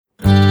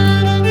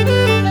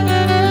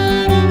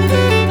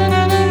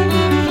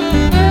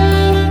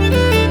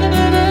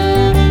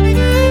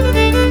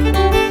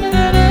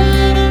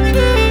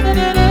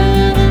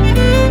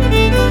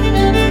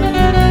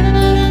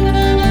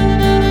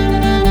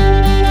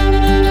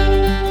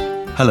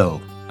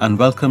Hello, and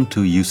welcome to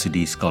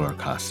UCD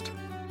Scholarcast.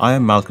 I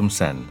am Malcolm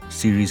Sen,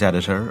 Series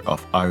Editor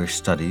of Irish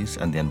Studies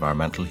and the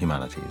Environmental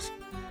Humanities.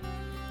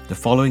 The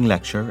following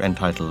lecture,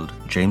 entitled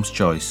James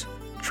Joyce,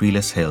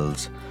 Treeless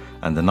Hills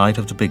and the Night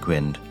of the Big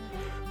Wind,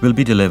 will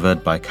be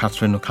delivered by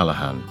Catherine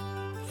O'Callaghan,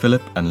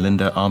 Philip and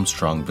Linda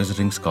Armstrong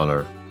Visiting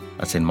Scholar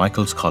at St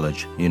Michael's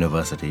College,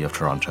 University of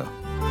Toronto.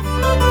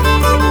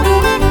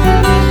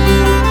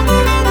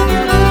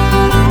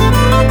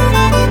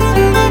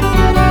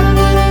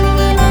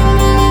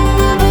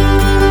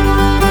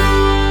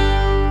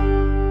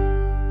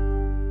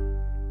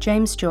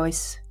 James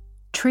Joyce,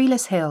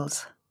 Treeless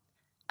Hills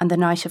and the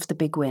Night of the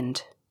Big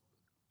Wind.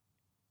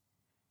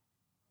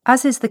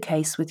 As is the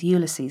case with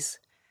Ulysses,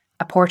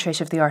 a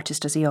portrait of the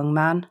artist as a young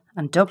man,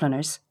 and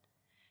Dubliners,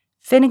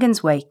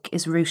 Finnegan's Wake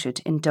is rooted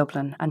in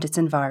Dublin and its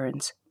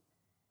environs.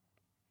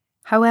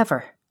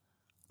 However,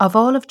 of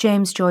all of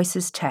James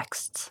Joyce's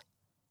texts,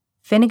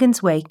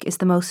 Finnegan's Wake is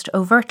the most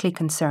overtly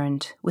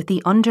concerned with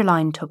the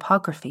underlying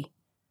topography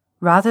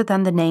rather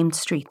than the named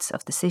streets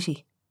of the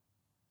city.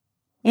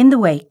 In the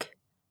Wake,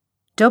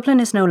 Dublin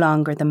is no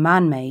longer the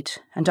man-made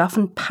and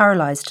often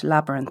paralysed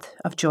labyrinth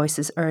of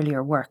Joyce's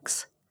earlier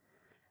works.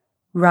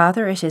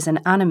 Rather, it is an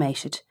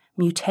animated,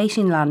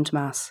 mutating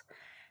landmass,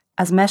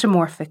 as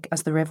metamorphic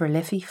as the River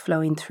Liffey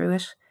flowing through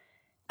it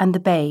and the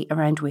bay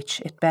around which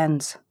it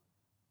bends.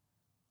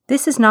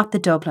 This is not the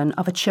Dublin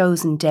of a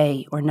chosen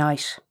day or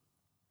night.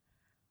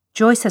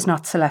 Joyce has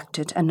not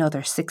selected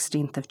another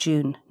 16th of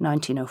June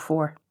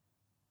 1904.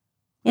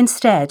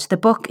 Instead, the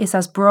book is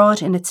as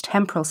broad in its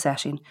temporal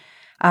setting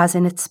as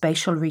in its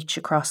spatial reach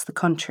across the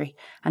country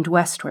and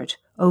westward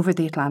over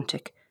the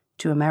Atlantic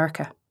to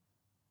America.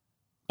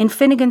 In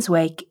Finnegan's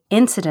Wake,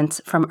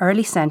 incidents from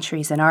early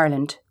centuries in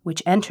Ireland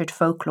which entered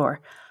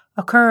folklore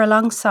occur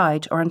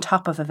alongside or on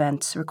top of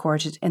events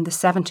recorded in the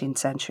 17th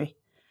century,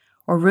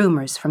 or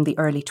rumours from the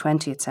early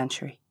 20th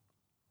century.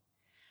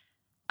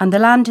 And the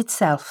land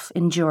itself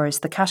endures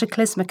the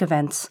cataclysmic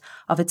events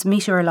of its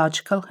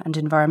meteorological and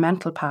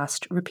environmental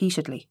past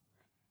repeatedly.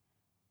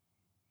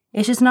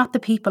 It is not the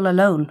people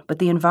alone, but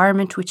the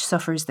environment which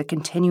suffers the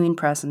continuing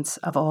presence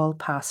of all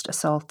past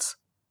assaults.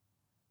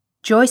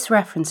 Joyce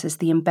references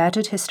the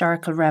embedded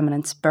historical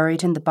remnants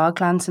buried in the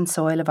boglands and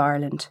soil of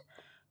Ireland,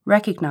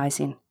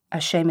 recognising,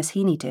 as Seamus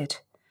Heaney did,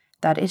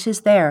 that it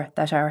is there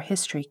that our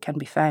history can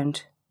be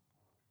found.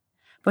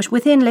 But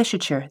within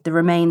literature, the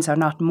remains are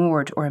not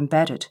moored or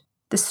embedded.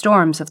 The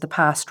storms of the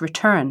past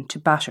return to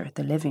batter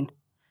the living.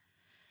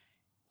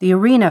 The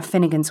arena of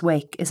Finnegan's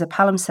Wake is a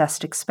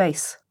palimpsestic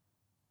space.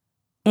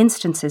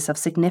 Instances of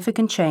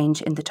significant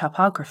change in the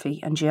topography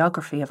and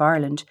geography of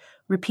Ireland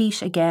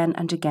repeat again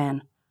and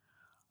again,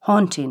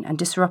 haunting and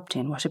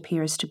disrupting what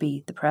appears to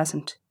be the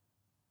present.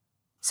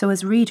 So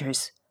as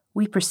readers,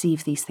 we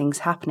perceive these things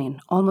happening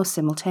almost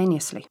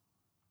simultaneously.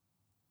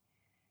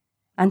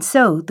 And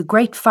so the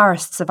great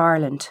forests of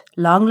Ireland,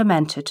 long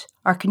lamented,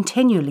 are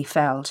continually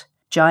felled,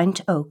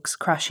 giant oaks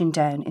crashing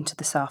down into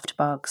the soft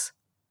bogs.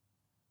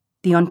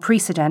 The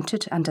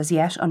unprecedented and as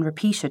yet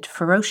unrepeated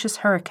ferocious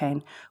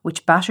hurricane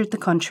which battered the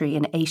country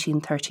in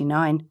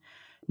 1839,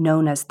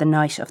 known as the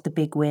Night of the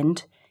Big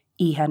Wind,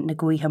 Iha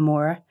Naguiha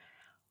Mora,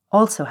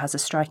 also has a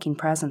striking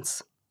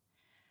presence.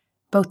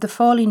 Both the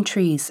falling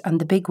trees and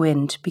the big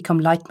wind become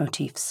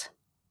leitmotifs,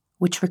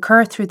 which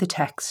recur through the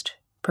text,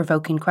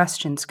 provoking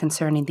questions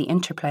concerning the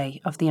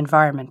interplay of the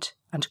environment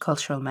and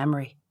cultural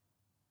memory.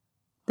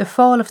 The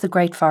fall of the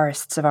great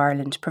forests of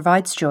Ireland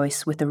provides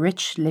Joyce with a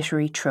rich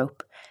literary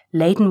trope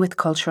laden with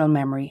cultural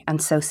memory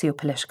and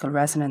socio-political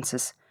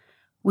resonances,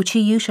 which he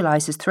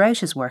utilises throughout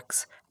his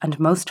works and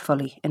most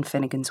fully in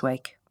Finnegan's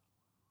Wake.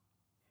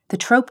 The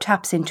trope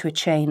taps into a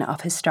chain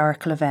of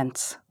historical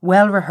events,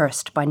 well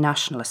rehearsed by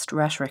nationalist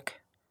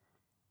rhetoric.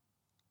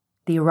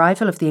 The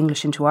arrival of the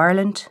English into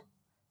Ireland,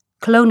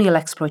 colonial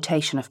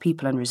exploitation of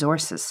people and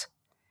resources,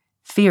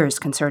 fears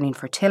concerning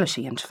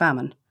fertility and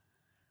famine,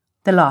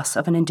 the loss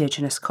of an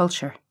indigenous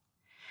culture.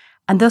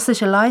 And thus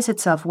it allies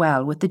itself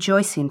well with the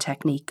Joycean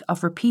technique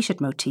of repeated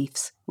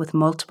motifs with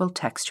multiple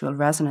textual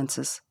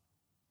resonances.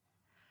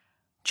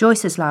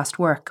 Joyce's last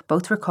work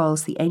both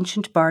recalls the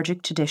ancient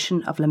bardic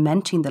tradition of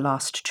lamenting the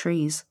lost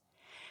trees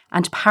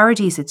and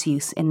parodies its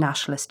use in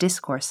nationalist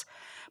discourse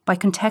by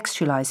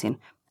contextualising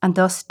and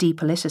thus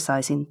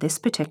depoliticising this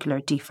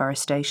particular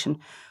deforestation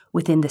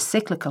within the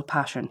cyclical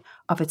pattern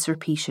of its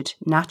repeated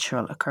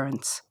natural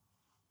occurrence.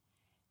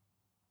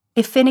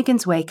 If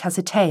Finnegan's Wake has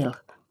a tale,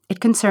 it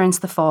concerns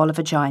the fall of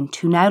a giant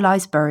who now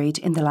lies buried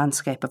in the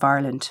landscape of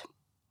Ireland.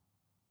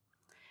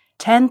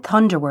 10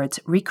 thunder words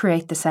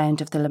recreate the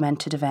sound of the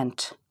lamented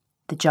event,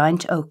 the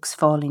giant oaks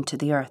falling to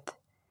the earth,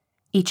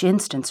 each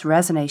instance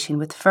resonating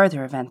with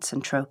further events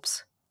and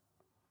tropes.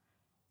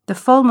 The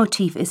full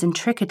motif is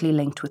intricately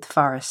linked with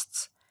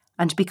forests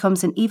and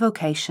becomes an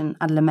evocation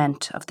and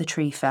lament of the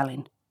tree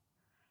felling.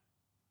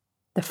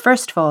 The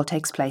first fall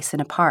takes place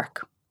in a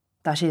park,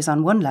 that is,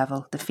 on one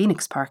level, the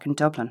Phoenix Park in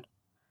Dublin,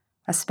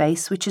 a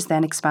space which is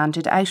then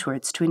expanded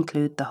outwards to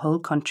include the whole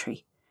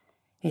country.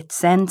 It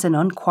sends an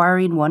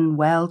unquarying one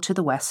well to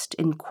the west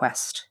in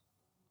quest.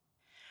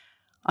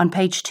 On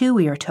page 2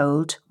 we are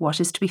told what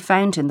is to be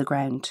found in the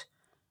ground.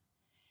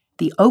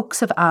 The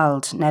oaks of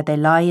Ald now they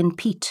lie in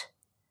peat,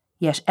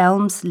 yet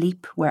elms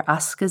leap where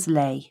askas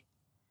lay.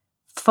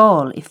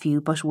 Fall if you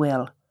but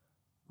will,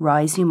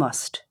 rise you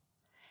must.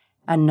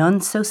 And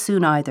none so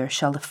soon either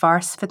shall the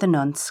farce for the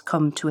nonce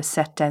come to a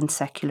set-down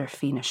secular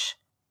finish.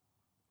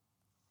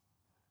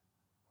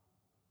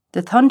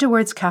 The thunder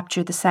words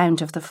capture the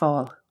sound of the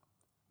fall,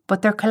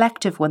 but their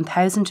collective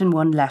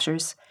 1001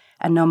 letters,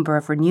 a number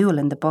of renewal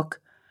in the book,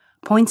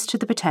 points to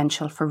the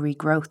potential for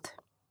regrowth.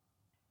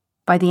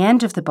 By the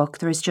end of the book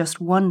there is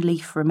just one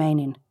leaf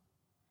remaining,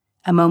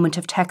 a moment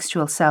of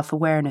textual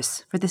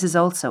self-awareness, for this is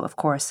also, of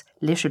course,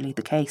 literally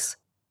the case.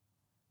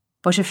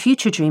 But a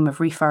future dream of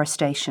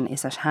reforestation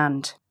is at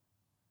hand.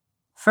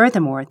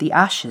 Furthermore, the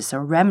ashes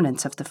or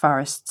remnants of the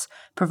forests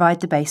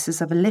provide the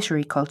basis of a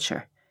literary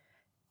culture,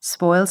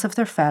 spoils of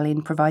their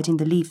felling providing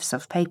the leaves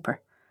of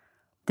paper,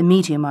 the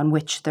medium on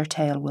which their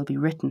tale will be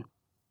written.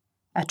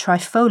 A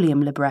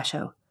trifolium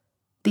libretto,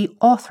 the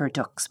author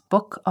duck's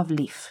book of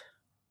leaf.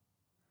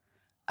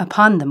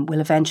 Upon them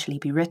will eventually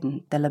be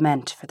written the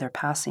lament for their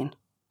passing.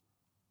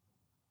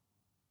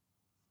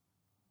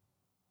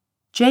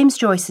 James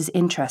Joyce's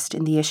interest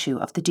in the issue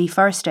of the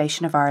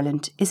deforestation of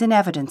Ireland is in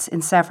evidence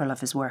in several of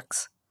his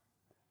works.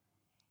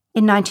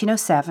 In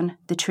 1907,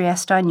 the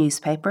Triestine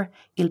newspaper,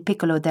 Il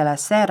Piccolo della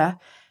Sera,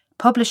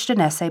 published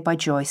an essay by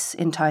Joyce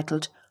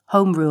entitled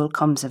Home Rule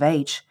Comes of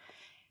Age,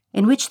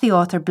 in which the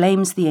author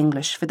blames the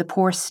English for the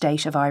poor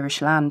state of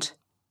Irish land.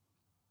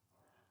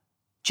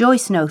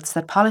 Joyce notes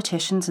that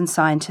politicians and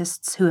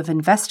scientists who have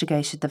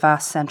investigated the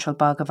vast central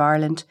bog of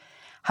Ireland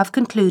have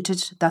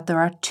concluded that there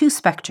are two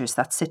spectres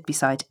that sit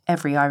beside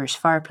every Irish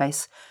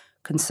fireplace: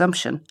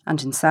 consumption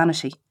and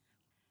insanity.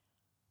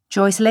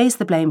 Joyce lays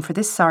the blame for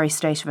this sorry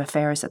state of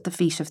affairs at the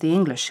feet of the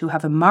English, who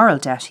have a moral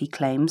debt, he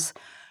claims,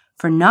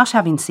 for not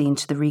having seen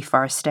to the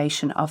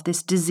reforestation of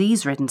this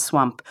disease-ridden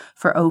swamp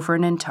for over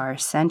an entire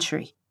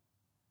century.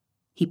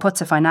 He puts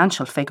a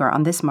financial figure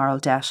on this moral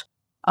debt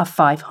of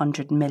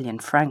 500 million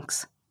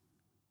francs.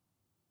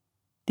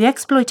 The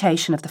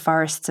exploitation of the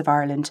forests of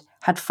Ireland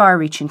had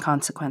far-reaching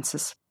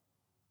consequences.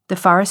 The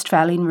forest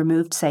felling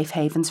removed safe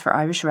havens for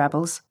Irish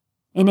rebels,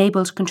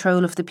 enabled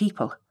control of the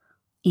people,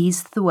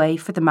 eased the way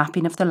for the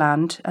mapping of the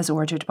land as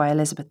ordered by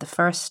Elizabeth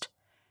I,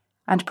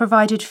 and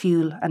provided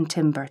fuel and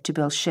timber to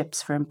build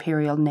ships for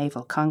imperial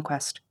naval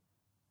conquest.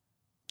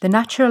 The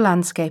natural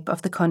landscape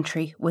of the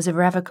country was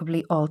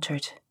irrevocably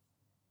altered.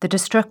 The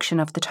destruction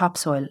of the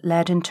topsoil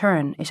led in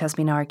turn, it has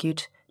been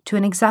argued, to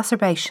an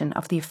exacerbation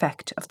of the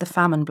effect of the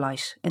famine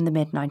blight in the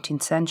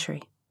mid-19th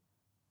century.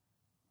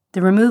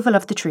 The removal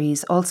of the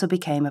trees also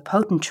became a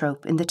potent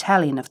trope in the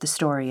telling of the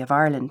story of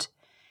Ireland,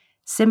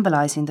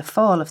 symbolising the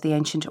fall of the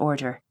ancient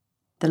order,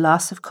 the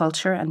loss of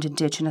culture and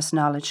indigenous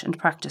knowledge and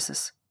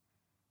practices.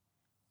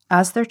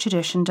 As their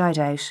tradition died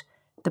out,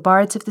 the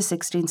bards of the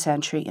 16th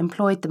century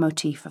employed the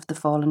motif of the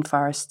fallen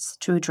forests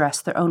to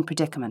address their own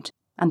predicament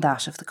and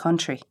that of the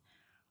country.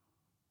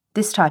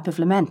 This type of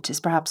lament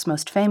is perhaps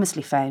most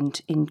famously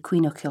found in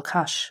Queen o'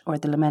 Kilcash, or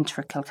the Lament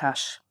for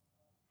Kilcash.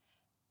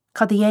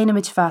 Cad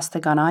dhéanamid fasta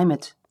gan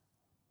aimid,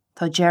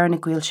 tá dearna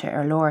ghuilte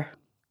lór,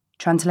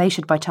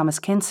 translated by Thomas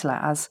Kinsella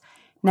as,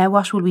 Now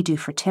what will we do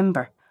for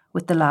timber,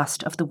 with the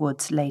last of the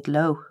woods laid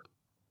low?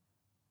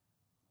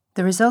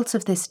 The results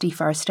of this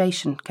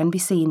deforestation can be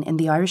seen in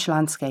the Irish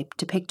landscape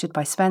depicted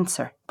by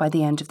Spenser by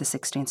the end of the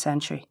 16th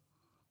century.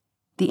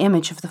 The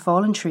image of the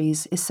fallen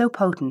trees is so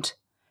potent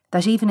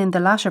that even in the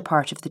latter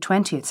part of the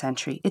 20th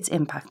century its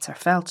impacts are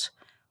felt.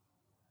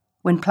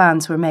 When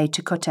plans were made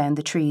to cut down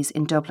the trees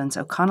in Dublin's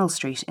O'Connell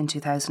Street in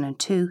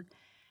 2002,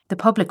 the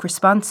public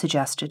response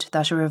suggested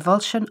that a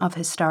revulsion of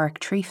historic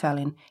tree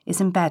felling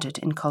is embedded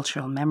in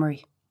cultural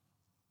memory.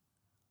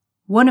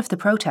 One of the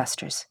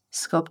protesters,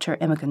 sculptor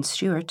Imogen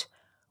Stewart,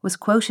 was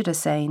quoted as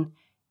saying,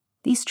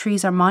 "These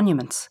trees are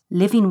monuments,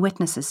 living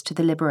witnesses to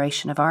the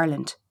liberation of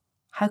Ireland.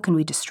 How can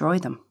we destroy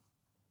them?"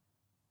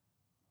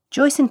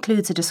 Joyce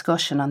includes a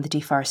discussion on the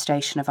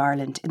deforestation of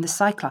Ireland in the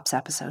Cyclops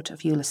episode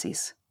of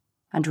Ulysses,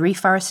 and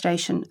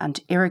reforestation and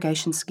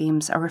irrigation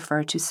schemes are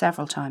referred to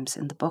several times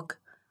in the book.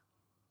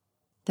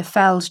 The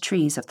felled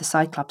trees of the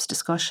Cyclops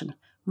discussion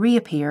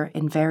reappear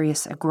in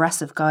various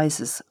aggressive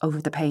guises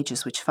over the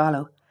pages which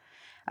follow,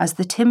 as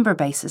the timber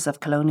basis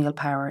of colonial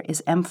power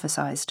is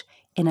emphasised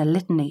in a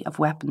litany of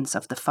weapons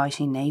of the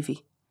fighting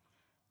navy.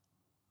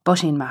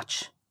 Butting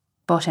match,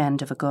 butt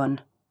end of a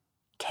gun,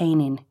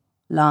 caning,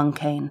 long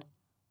cane,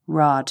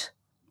 rod,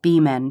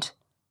 beam end,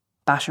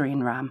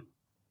 battering ram.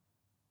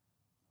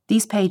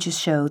 These pages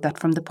show that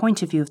from the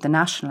point of view of the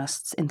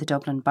nationalists in the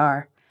Dublin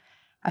Bar,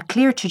 a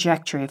clear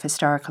trajectory of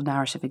historical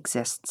narrative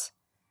exists,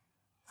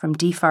 from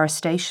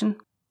deforestation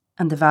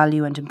and the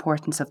value and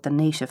importance of the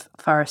native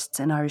forests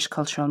in Irish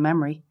cultural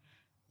memory,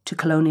 to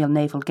colonial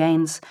naval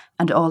gains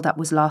and all that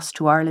was lost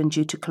to Ireland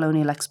due to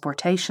colonial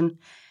exportation,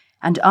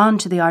 and on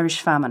to the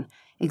Irish famine,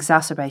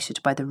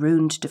 exacerbated by the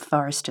ruined,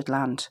 deforested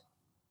land.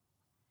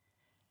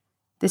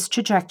 This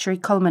trajectory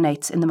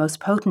culminates in the most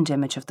potent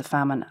image of the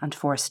famine and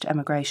forced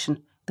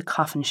emigration, the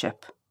coffin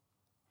ship.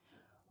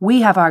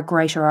 We have our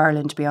greater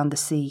Ireland beyond the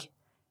sea.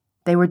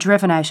 They were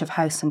driven out of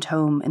house and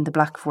home in the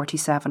Black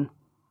 47.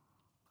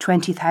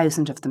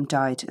 20,000 of them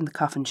died in the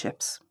coffin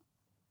ships.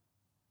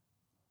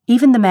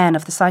 Even the men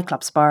of the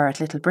Cyclops Bar at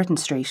Little Britain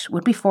Street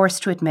would be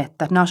forced to admit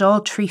that not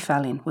all tree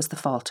felling was the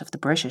fault of the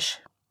British.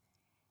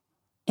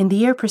 In the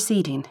year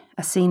preceding,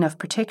 a scene of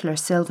particular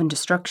sylvan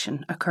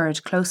destruction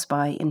occurred close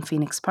by in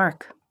Phoenix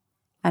Park.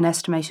 An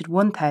estimated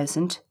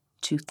 1,000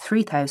 to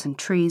 3,000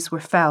 trees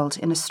were felled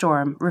in a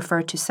storm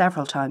referred to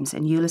several times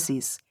in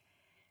Ulysses.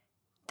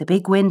 The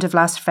big wind of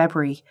last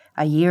February,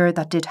 a year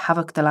that did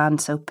havoc the land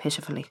so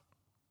pitifully.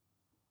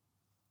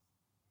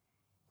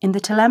 In the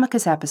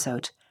Telemachus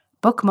episode,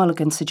 Buck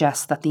Mulligan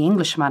suggests that the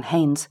Englishman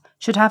Haynes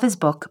should have his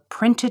book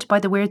printed by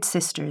the Weird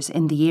Sisters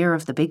in the year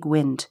of the big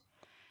wind,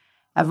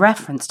 a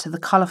reference to the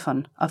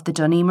colophon of the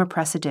Doneema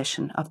Press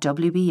edition of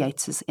W.B.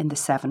 Yeats's In the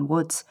Seven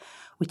Woods,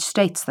 which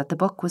states that the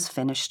book was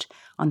finished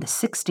on the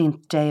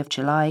 16th day of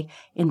July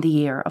in the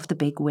year of the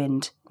big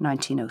wind,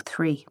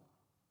 1903.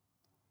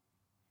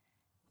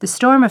 The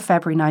storm of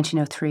February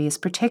 1903 is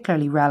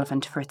particularly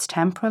relevant for its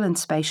temporal and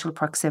spatial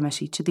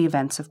proximity to the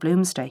events of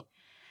Bloomsday,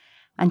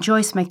 and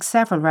Joyce makes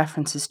several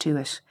references to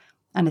it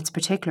and its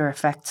particular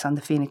effects on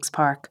the Phoenix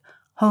Park,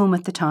 home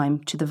at the time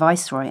to the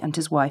Viceroy and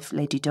his wife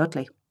Lady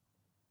Dudley.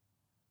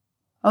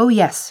 "Oh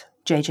yes,"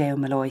 J.J.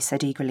 O'Malloy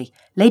said eagerly,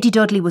 "Lady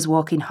Dudley was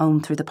walking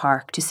home through the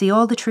park to see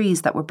all the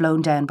trees that were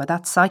blown down by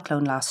that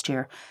cyclone last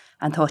year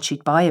and thought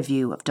she'd buy a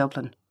view of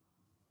Dublin."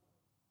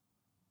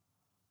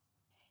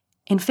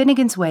 In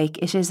Finnegan's Wake,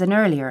 it is an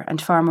earlier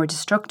and far more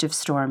destructive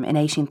storm in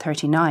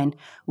 1839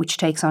 which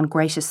takes on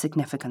greatest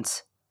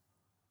significance.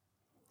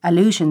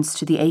 Allusions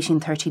to the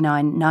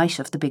 1839 Night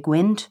of the Big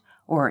Wind,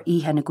 or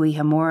Ihe na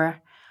Gaoithe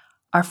Móra,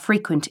 are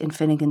frequent in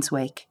Finnegan's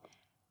Wake,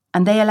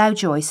 and they allow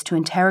Joyce to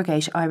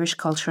interrogate Irish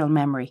cultural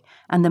memory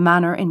and the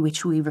manner in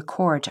which we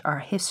record our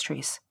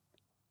histories.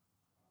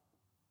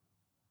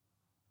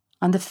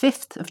 On the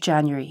 5th of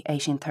January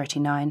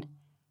 1839,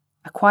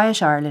 a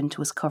quiet Ireland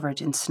was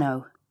covered in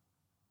snow.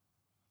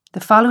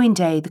 The following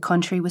day, the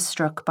country was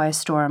struck by a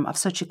storm of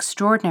such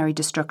extraordinary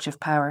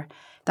destructive power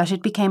that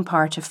it became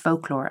part of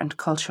folklore and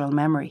cultural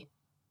memory.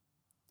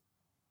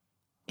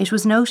 It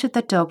was noted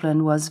that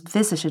Dublin was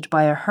visited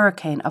by a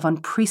hurricane of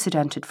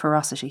unprecedented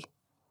ferocity.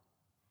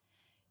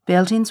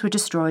 Buildings were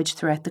destroyed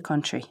throughout the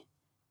country.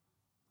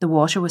 The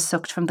water was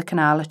sucked from the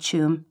canal at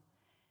Tuam.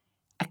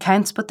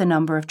 Accounts put the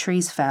number of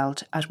trees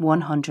felled at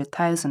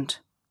 100,000.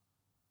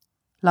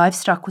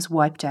 Livestock was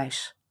wiped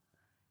out.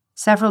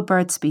 Several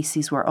bird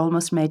species were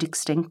almost made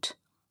extinct,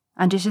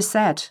 and it is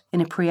said,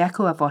 in a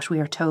pre-echo of what we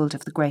are told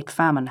of the Great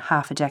Famine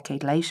half a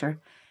decade later,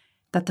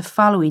 that the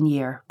following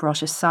year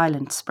brought a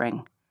silent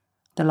spring.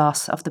 The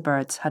loss of the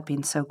birds had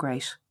been so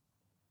great.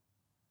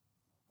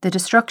 The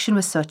destruction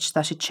was such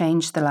that it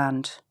changed the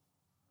land,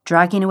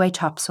 dragging away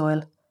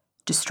topsoil,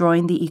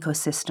 destroying the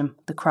ecosystem,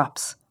 the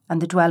crops,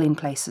 and the dwelling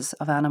places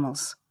of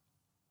animals.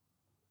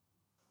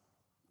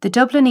 The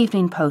Dublin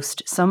Evening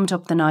Post summed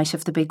up the night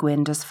of the big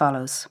wind as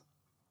follows: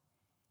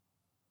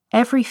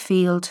 "Every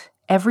field,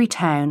 every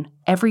town,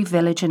 every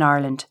village in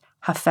Ireland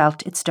have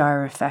felt its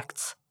dire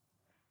effects.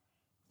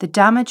 The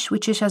damage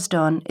which it has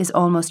done is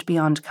almost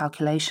beyond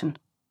calculation.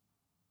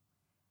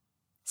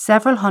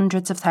 Several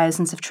hundreds of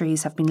thousands of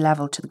trees have been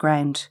levelled to the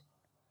ground.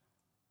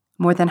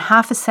 More than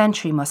half a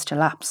century must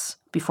elapse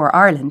before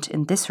Ireland,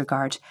 in this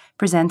regard,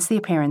 presents the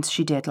appearance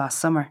she did last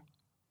summer.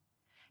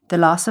 The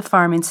loss of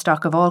farming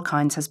stock of all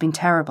kinds has been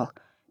terrible.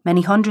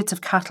 Many hundreds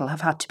of cattle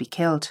have had to be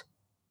killed.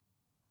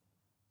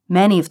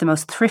 Many of the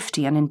most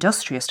thrifty and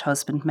industrious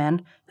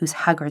husbandmen,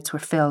 whose haggards were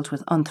filled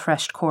with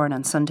unthreshed corn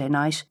on Sunday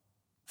night,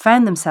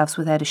 found themselves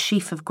without a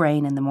sheaf of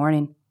grain in the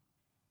morning.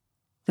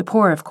 The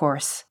poor, of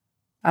course,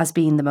 as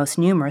being the most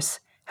numerous,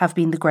 have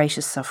been the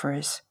greatest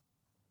sufferers.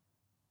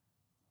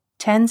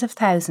 Tens of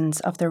thousands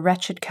of their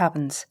wretched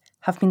cabins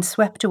have been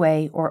swept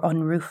away or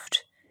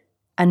unroofed,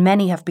 and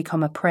many have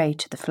become a prey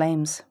to the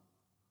flames.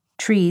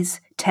 Trees,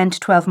 10 to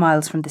 12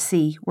 miles from the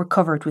sea, were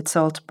covered with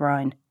salt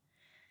brine.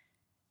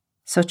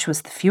 Such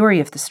was the fury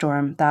of the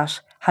storm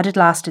that, had it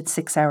lasted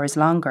 6 hours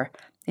longer,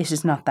 it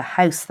is not the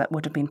house that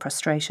would have been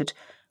prostrated,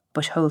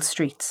 but whole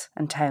streets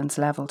and towns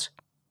levelled."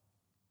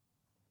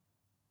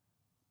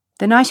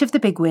 The night of the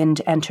big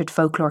wind entered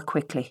folklore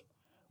quickly,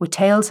 with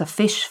tales of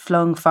fish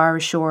flung far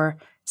ashore,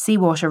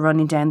 seawater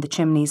running down the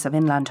chimneys of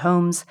inland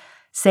homes,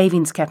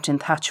 savings kept in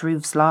thatch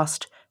roofs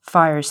lost,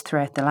 fires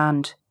throughout the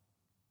land.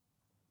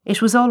 It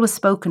was always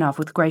spoken of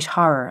with great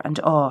horror and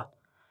awe,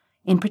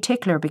 in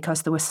particular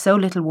because there was so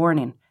little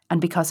warning and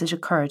because it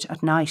occurred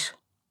at night.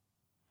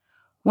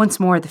 Once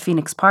more, the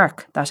Phoenix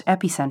Park, that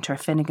epicentre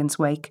of Finnegan's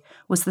Wake,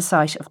 was the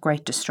site of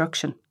great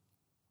destruction.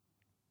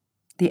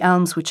 The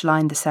elms which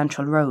lined the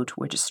central road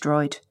were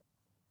destroyed.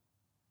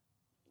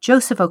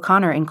 Joseph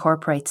O'Connor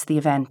incorporates the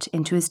event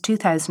into his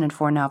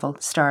 2004 novel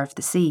Star of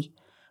the Sea,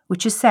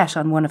 which is set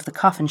on one of the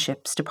coffin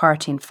ships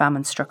departing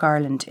famine-struck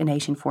Ireland in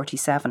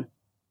 1847.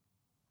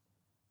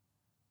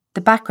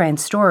 The background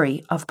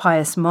story of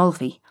Pius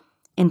Mulvey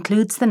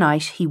includes the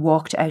night he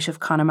walked out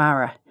of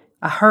Connemara,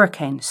 a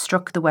hurricane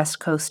struck the west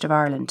coast of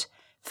Ireland,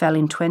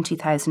 felling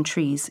 20,000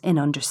 trees in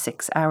under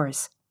 6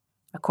 hours,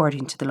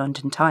 according to the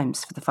London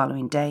Times for the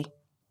following day.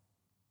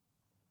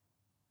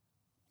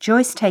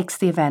 Joyce takes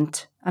the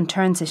event and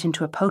turns it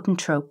into a potent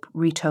trope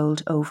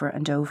retold over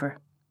and over.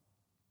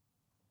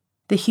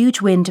 The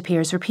huge wind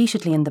appears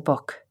repeatedly in the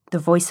book, the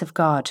voice of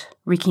God,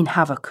 wreaking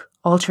havoc,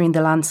 altering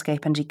the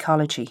landscape and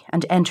ecology,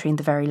 and entering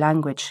the very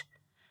language.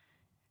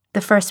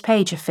 The first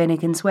page of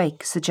Finnegan's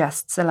Wake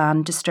suggests a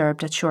land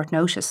disturbed at short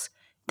notice,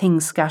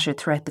 things scattered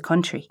throughout the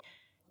country,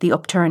 the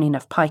upturning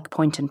of Pike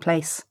Point in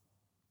Place.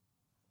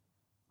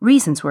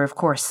 Reasons were of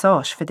course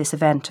sought for this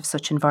event of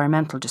such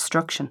environmental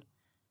destruction.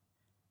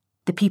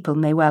 The people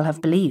may well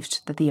have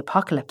believed that the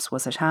apocalypse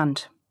was at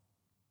hand.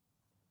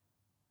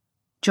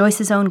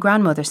 Joyce's own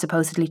grandmother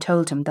supposedly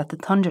told him that the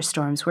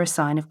thunderstorms were a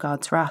sign of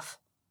God's wrath.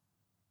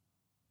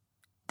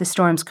 The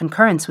storm's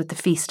concurrence with the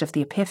Feast of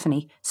the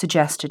Epiphany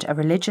suggested a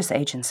religious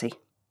agency.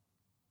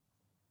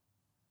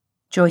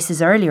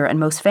 Joyce's earlier and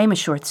most famous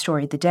short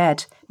story, The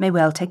Dead, may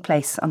well take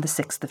place on the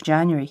 6th of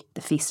January,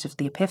 the Feast of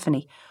the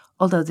Epiphany,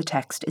 although the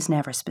text is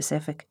never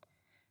specific.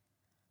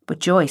 But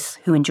Joyce,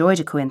 who enjoyed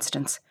a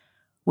coincidence,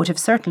 would have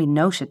certainly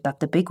noted that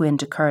the big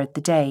wind occurred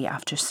the day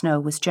after snow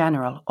was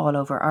general all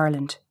over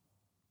Ireland.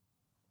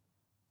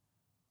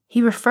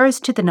 He refers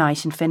to the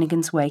night in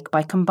Finnegan's Wake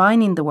by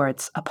combining the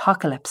words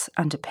apocalypse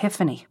and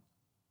epiphany.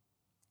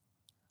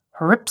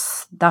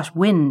 Hrips that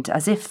wind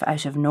as if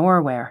out of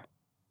nowhere,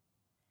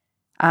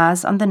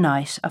 as on the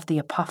night of the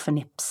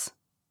apophanips.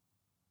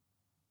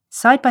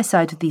 Side by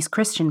side with these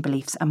Christian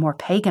beliefs, a more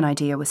pagan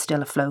idea was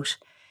still afloat.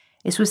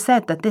 It was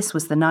said that this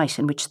was the night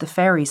in which the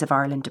fairies of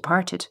Ireland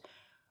departed,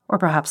 or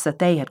perhaps that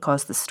they had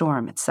caused the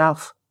storm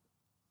itself.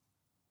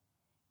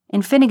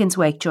 In Finnegan's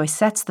Wake, Joyce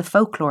sets the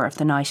folklore of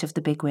the night of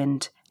the big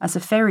wind as a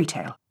fairy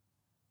tale,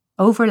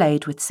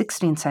 overlaid with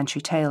 16th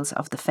century tales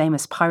of the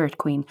famous pirate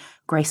queen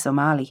Grace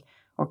O'Malley,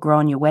 or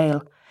Grania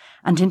Whale,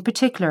 and in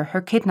particular her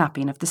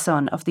kidnapping of the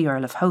son of the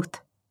Earl of Howth.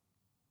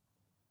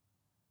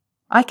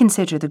 I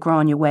consider the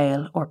Grania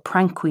Whale, or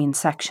Prank Queen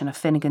section of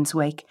Finnegan's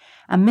Wake,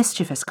 a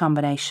mischievous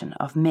combination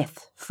of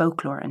myth,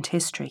 folklore and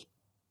history.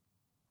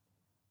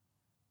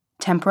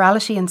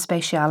 Temporality and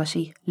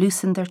spatiality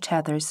loosen their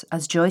tethers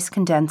as Joyce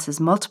condenses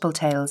multiple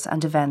tales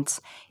and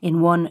events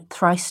in one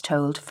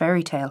thrice-told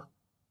fairy tale.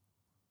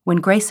 When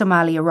Grace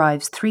O'Malley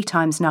arrives 3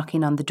 times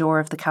knocking on the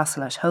door of the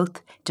castle at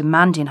Howth,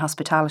 demanding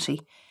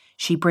hospitality,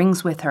 she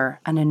brings with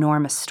her an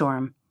enormous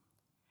storm.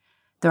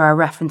 There are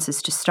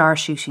references to star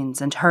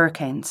shootings and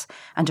hurricanes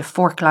and a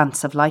forked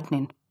lance of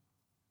lightning.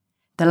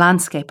 The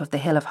landscape of the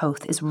Hill of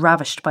Howth is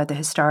ravished by the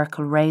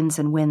historical rains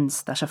and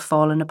winds that have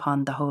fallen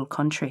upon the whole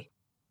country.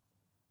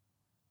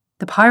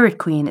 The Pirate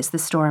Queen is the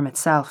storm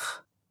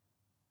itself.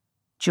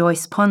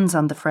 Joyce puns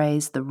on the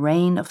phrase, the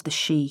reign of the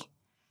she,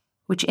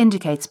 which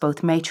indicates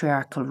both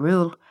matriarchal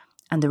rule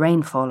and the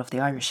rainfall of the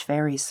Irish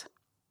fairies.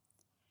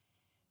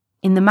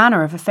 In the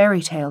manner of a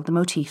fairy tale, the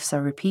motifs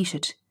are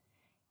repeated.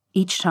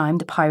 Each time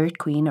the Pirate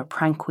Queen or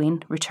Prank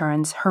Queen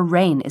returns, her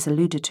reign is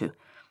alluded to.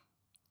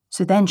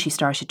 So then she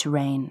started to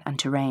reign and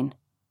to reign.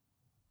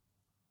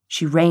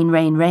 She rain,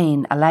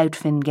 a loud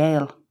Finn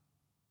gale.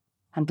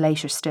 And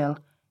later still,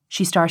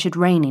 she started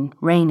raining.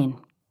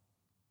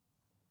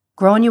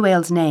 Grania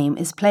Whale's name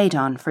is played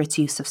on for its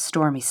use of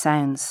stormy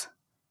sounds.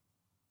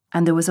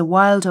 And there was a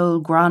wild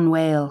old Gran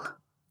Whale,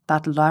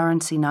 that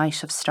Lawrencey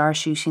night of star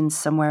shootings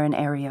somewhere in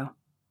Aereo.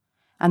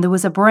 And there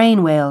was a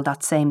Brain Whale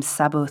that same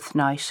Sabbath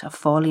night of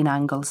falling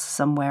angles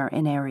somewhere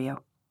in Aereo.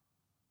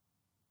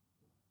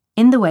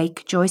 In the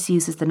Wake, Joyce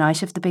uses the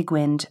night of the big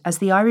wind as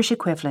the Irish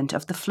equivalent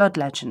of the flood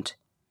legend,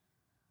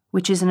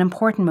 which is an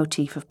important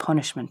motif of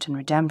punishment and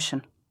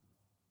redemption.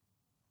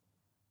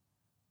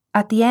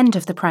 At the end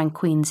of the Prank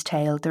Queen's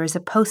tale, there is a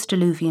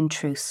post-diluvian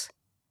truce,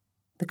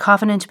 the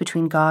covenant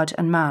between God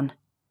and man,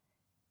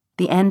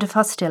 the end of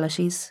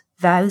hostilities,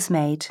 vows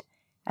made,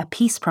 a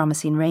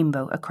peace-promising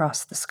rainbow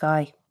across the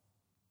sky.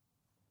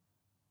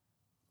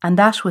 And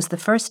that was the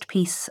first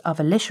piece of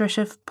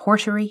alliterative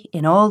portery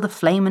in all the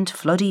flamant,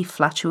 floody,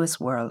 flatuous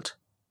world.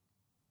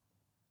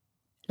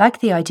 Like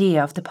the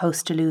idea of the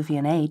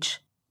post-diluvian age,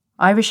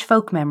 Irish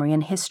folk memory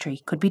and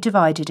history could be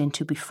divided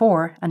into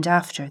before and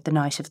after the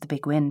night of the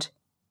big wind.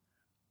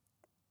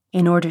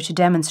 In order to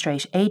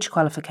demonstrate age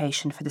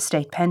qualification for the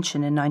state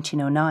pension in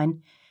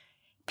 1909,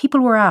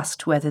 people were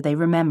asked whether they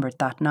remembered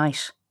that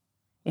night.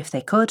 If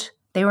they could,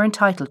 they were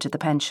entitled to the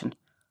pension,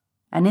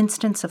 an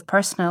instance of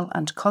personal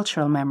and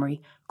cultural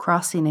memory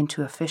crossing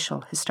into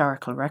official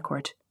historical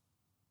record.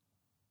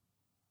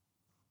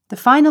 The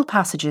final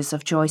passages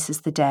of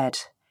Joyce's The Dead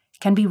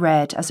can be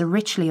read as a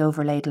richly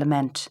overlaid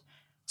lament,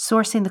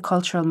 sourcing the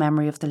cultural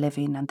memory of the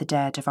living and the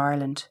dead of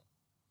Ireland.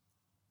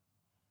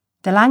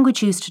 The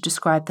language used to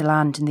describe the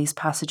land in these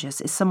passages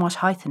is somewhat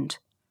heightened,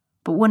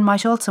 but one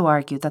might also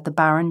argue that the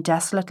barren,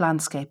 desolate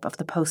landscape of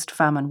the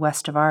post-famine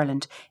west of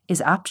Ireland is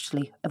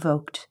aptly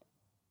evoked.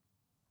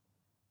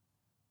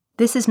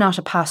 This is not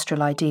a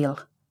pastoral ideal,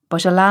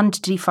 but a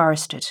land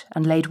deforested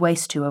and laid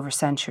waste to over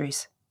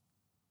centuries.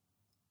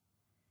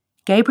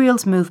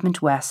 Gabriel's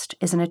movement west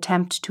is an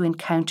attempt to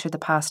encounter the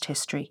past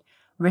history,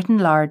 written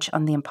large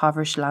on the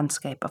impoverished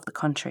landscape of the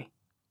country.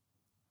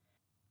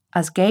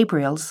 As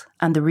Gabriel's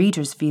and the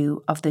reader's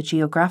view of the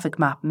geographic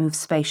map moves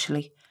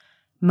spatially,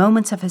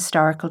 moments of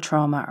historical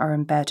trauma are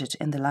embedded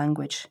in the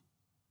language.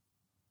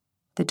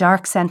 The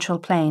dark central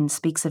plain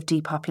speaks of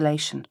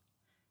depopulation,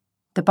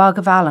 the Bog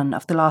of Allen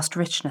of the lost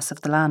richness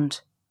of the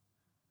land.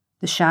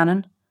 The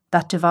Shannon,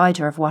 that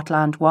divider of what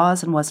land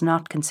was and was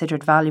not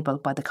considered valuable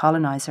by the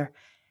coloniser,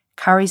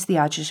 carries the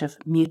adjective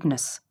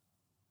mutinous.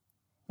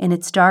 In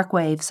its dark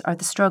waves are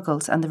the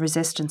struggles and the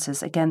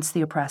resistances against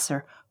the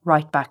oppressor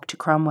right back to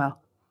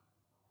Cromwell.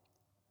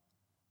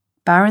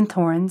 Barren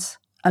thorns,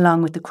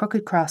 along with the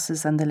crooked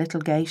crosses and the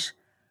little gate,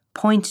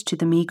 point to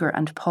the meagre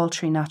and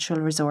paltry natural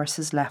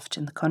resources left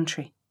in the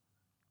country.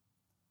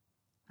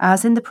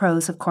 As in the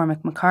prose of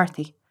Cormac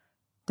McCarthy,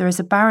 there is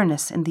a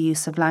barrenness in the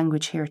use of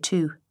language here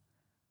too.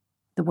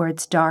 The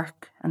words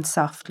dark and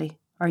softly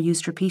are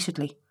used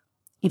repeatedly,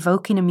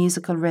 evoking a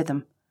musical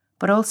rhythm,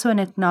 but also an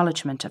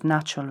acknowledgement of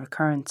natural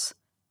recurrence,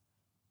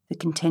 the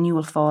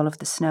continual fall of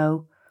the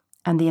snow,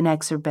 and the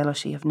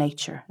inexorability of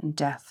nature and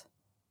death.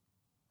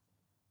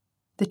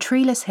 The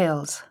treeless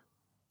hills,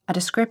 a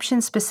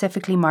description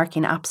specifically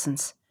marking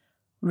absence,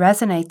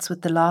 resonates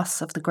with the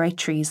loss of the great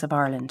trees of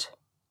Ireland.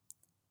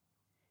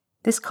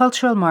 This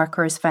cultural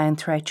marker is found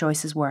throughout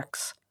Joyce's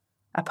works,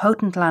 a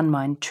potent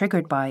landmine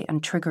triggered by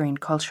and triggering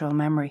cultural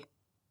memory.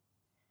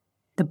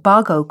 The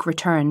bog oak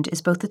returned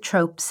is both a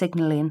trope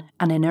signalling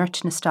an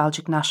inert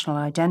nostalgic national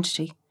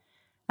identity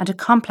and a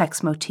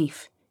complex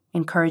motif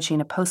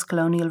encouraging a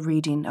post-colonial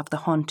reading of the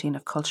haunting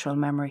of cultural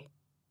memory.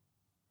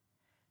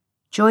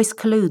 Joyce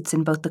colludes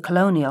in both the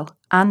colonial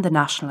and the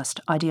nationalist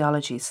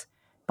ideologies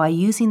by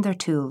using their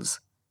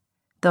tools,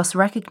 thus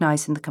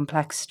recognising the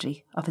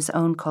complexity of his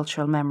own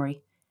cultural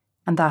memory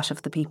and that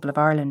of the people of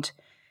Ireland,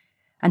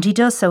 and he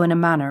does so in a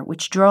manner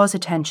which draws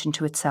attention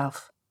to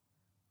itself,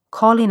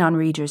 calling on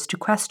readers to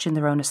question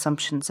their own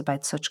assumptions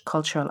about such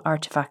cultural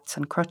artefacts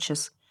and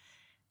crutches,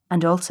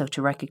 and also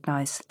to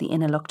recognise the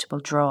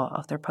ineluctable draw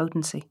of their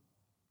potency.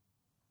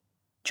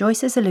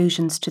 Joyce's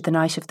allusions to the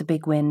Night of the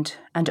Big Wind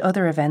and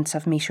other events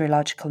of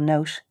meteorological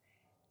note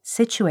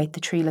situate the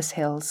treeless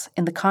hills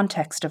in the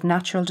context of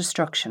natural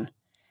destruction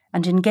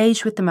and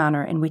engage with the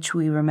manner in which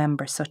we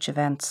remember such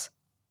events.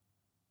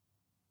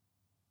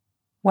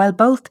 While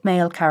both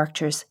male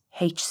characters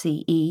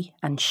HCE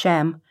and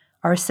Shem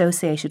are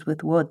associated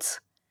with woods,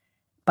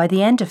 by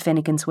the end of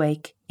Finnegan's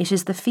Wake it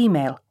is the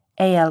female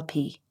ALP,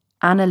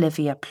 Anna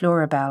Livia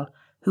Plurabelle,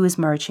 who is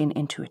merging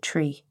into a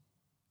tree.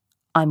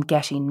 I'm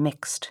getting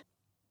mixed.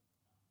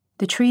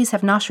 The trees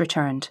have not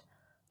returned,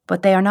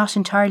 but they are not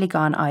entirely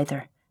gone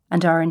either,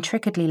 and are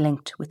intricately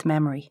linked with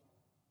memory.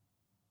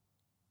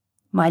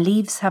 My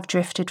leaves have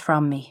drifted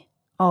from me,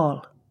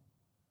 all,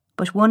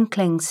 but one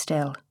clings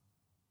still.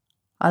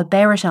 I'll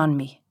bear it on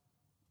me,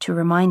 to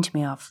remind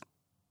me of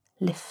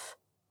Lif,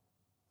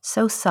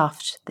 so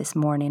soft this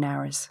morning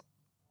hours.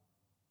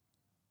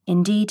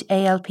 Indeed,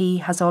 ALP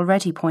has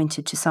already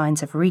pointed to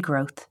signs of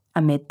regrowth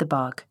amid the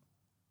bog.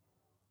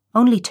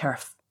 Only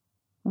turf,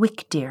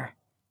 wick deer,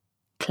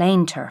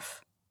 clane turf.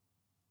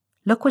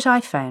 Look what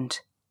I found,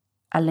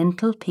 a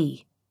lintel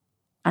pea,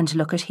 and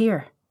look at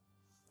here,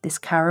 this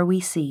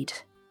carowy seed.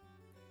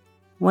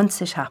 Once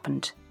it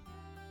happened,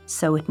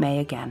 so it may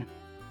again.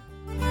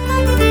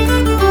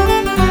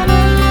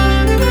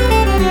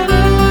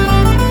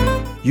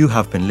 You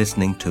have been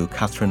listening to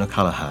Catherine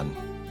O'Callaghan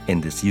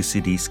in this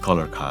UCD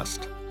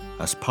Scholarcast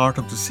as part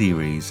of the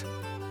series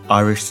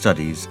Irish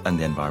Studies and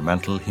the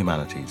Environmental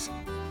Humanities.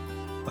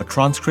 A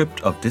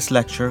transcript of this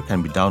lecture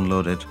can be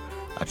downloaded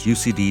at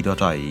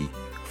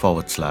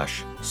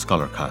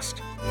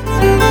ucd.ie/scholarcast.